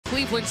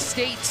Cleveland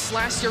State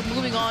last year,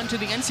 moving on to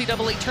the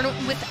NCAA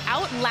tournament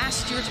without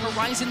last year's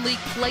Horizon League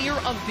Player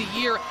of the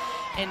Year.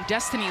 And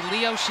Destiny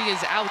Leo, she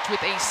is out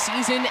with a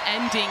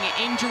season-ending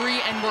injury,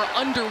 and we're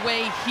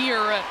underway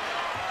here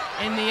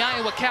in the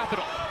Iowa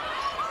Capitol.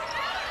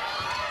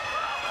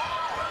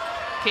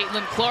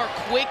 Caitlin Clark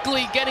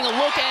quickly getting a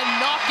look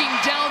and knocking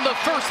down the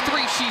first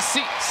three she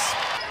sees.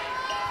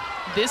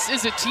 This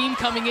is a team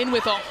coming in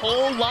with a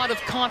whole lot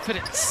of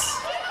confidence.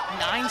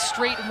 9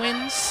 straight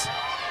wins.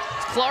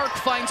 Clark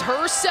finds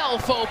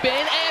herself open,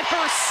 and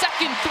her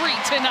second three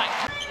tonight.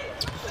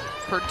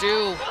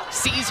 Purdue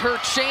sees her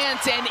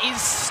chance and is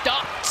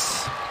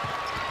stopped.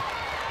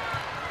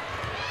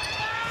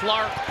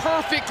 Clark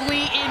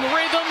perfectly in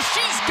rhythm.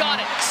 She's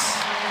got it.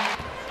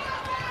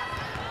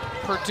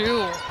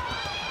 Purdue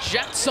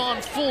jets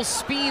on full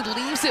speed,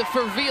 leaves it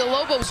for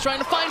Villalobos, trying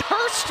to find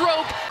her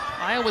stroke.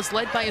 Iowa's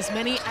led by as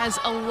many as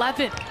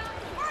 11.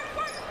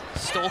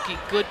 Stolke,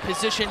 good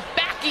position,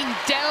 backing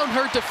down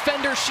her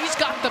defender. She's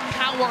got the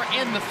power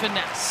and the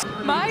finesse.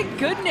 My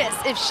goodness,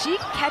 if she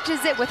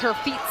catches it with her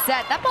feet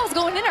set, that ball's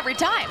going in every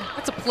time.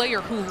 That's a player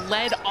who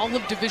led all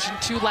of Division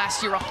II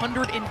last year,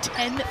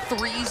 110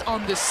 threes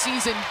on the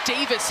season.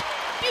 Davis,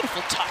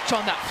 beautiful touch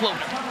on that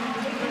floater.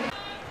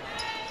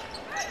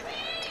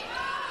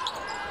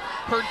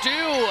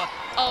 Purdue,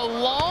 a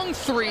long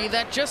three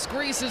that just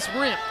grazes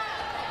rim.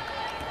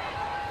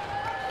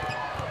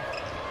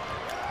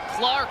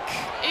 Clark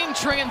in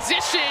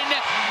transition,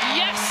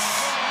 yes!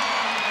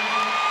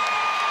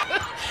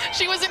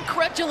 She was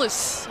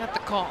incredulous at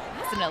the call.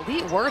 That's an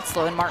elite word,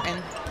 Sloan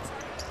Martin.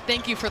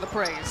 Thank you for the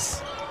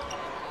praise.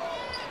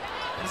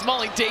 As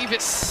Molly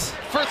Davis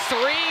for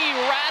three,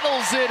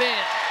 rattles it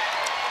in.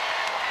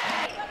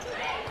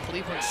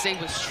 Cleveland State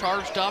was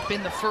charged up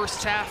in the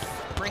first half,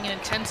 bringing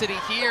intensity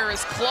here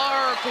as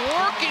Clark,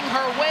 working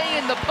her way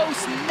in the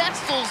post,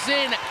 nestles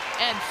in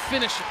and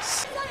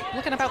finishes.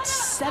 Looking about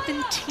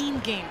 17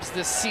 games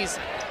this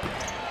season.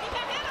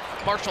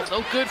 Marshall,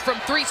 no good from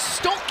three.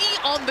 Stolke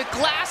on the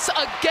glass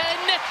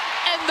again,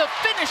 and the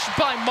finish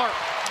by Martin.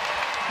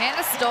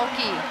 Hannah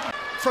Stolke.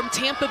 From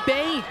Tampa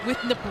Bay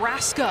with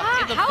Nebraska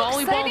in the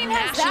volleyball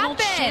national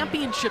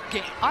championship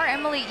game. Our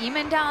Emily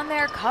Eamon down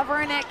there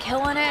covering it,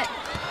 killing it.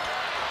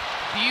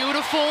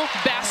 Beautiful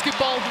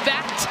basketball.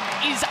 That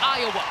is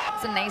Iowa.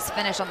 It's a nice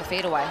finish on the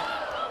fadeaway.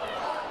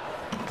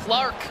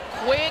 Clark,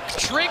 quick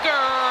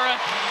trigger.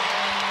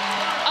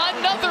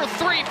 Another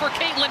three for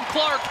Caitlin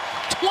Clark.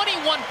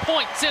 21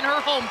 points in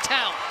her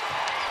hometown.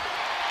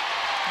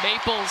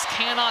 Maples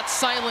cannot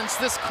silence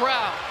this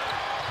crowd.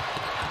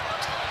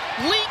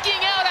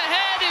 Leaking out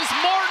ahead is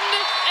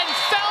Martin, and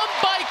found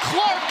by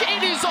Clark.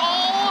 It is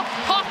all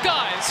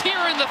Hawkeyes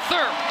here in the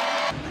third.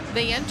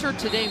 They entered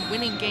today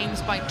winning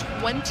games by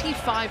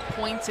 25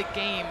 points a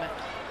game.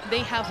 They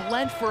have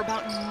led for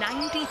about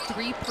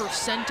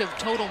 93% of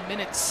total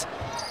minutes.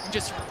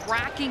 Just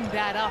racking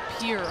that up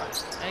here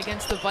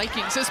against the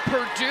Vikings as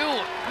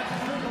Purdue.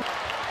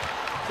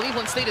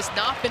 Cleveland State has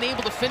not been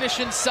able to finish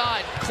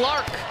inside.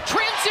 Clark,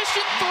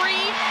 transition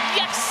three,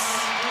 yes!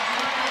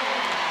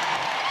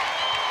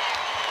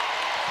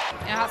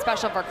 You know how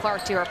special for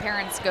Clark too. Her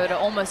parents go to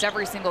almost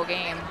every single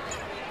game.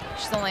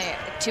 She's only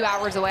 2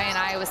 hours away in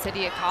Iowa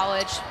City at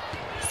college.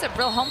 It's a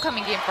real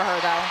homecoming game for her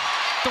though.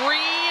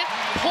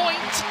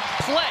 3-point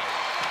play.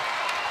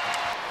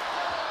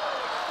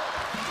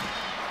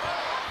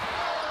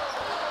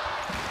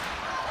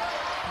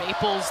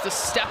 Maples, the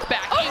step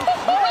back,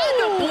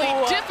 incredibly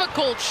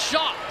difficult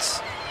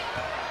shot.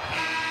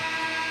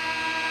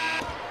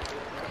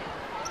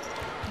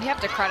 You have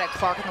to credit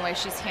Clark in the way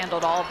she's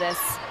handled all of this.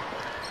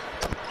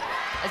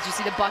 As you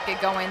see the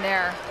bucket going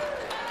there.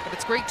 But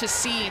it's great to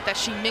see that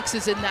she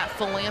mixes in that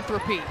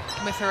philanthropy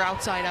with her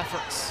outside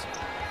efforts.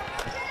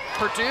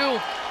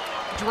 Purdue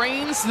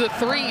drains the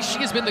three. She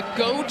has been the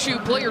go-to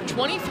player.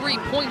 23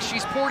 points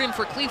she's poured in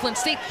for Cleveland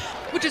State,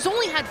 which has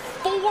only had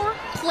 4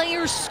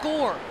 players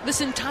score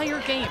this entire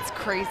game. It's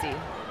crazy.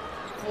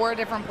 4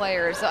 different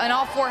players, and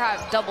all 4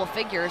 have double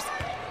figures.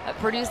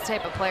 Purdue's the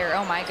type of player,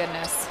 oh my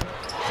goodness.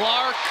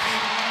 Clark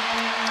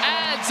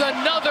adds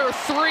another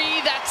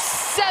three. That's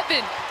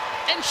 7,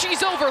 and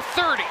she's over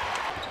 30.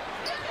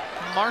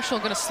 Marshall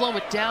gonna slow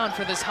it down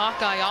for this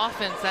Hawkeye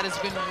offense that has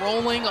been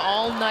rolling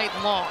all night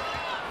long.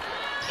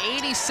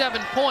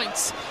 87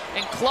 points,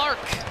 and Clark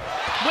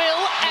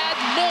will add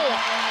more.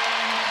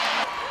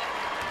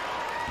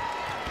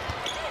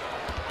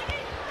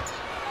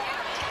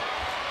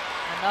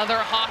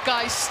 Another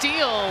Hawkeye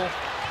steal,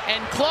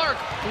 and Clark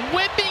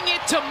whipping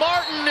it to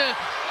Martin,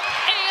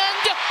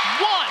 and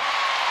 1.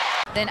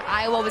 Then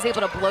Iowa was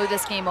able to blow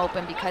this game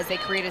open because they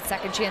created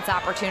second chance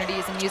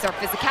opportunities and used our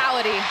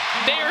physicality.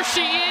 There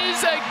she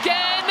is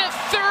again,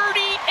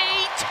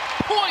 38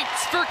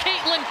 points for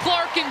Caitlin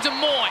Clark in Des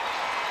Moines.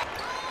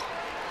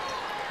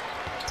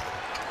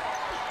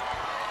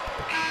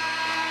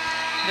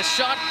 The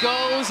shot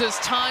goes as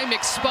time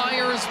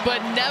expires,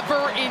 but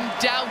never in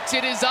doubt.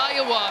 It is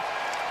Iowa.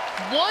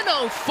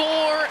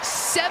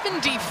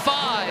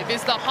 104-75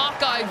 is the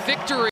Hawkeye victory.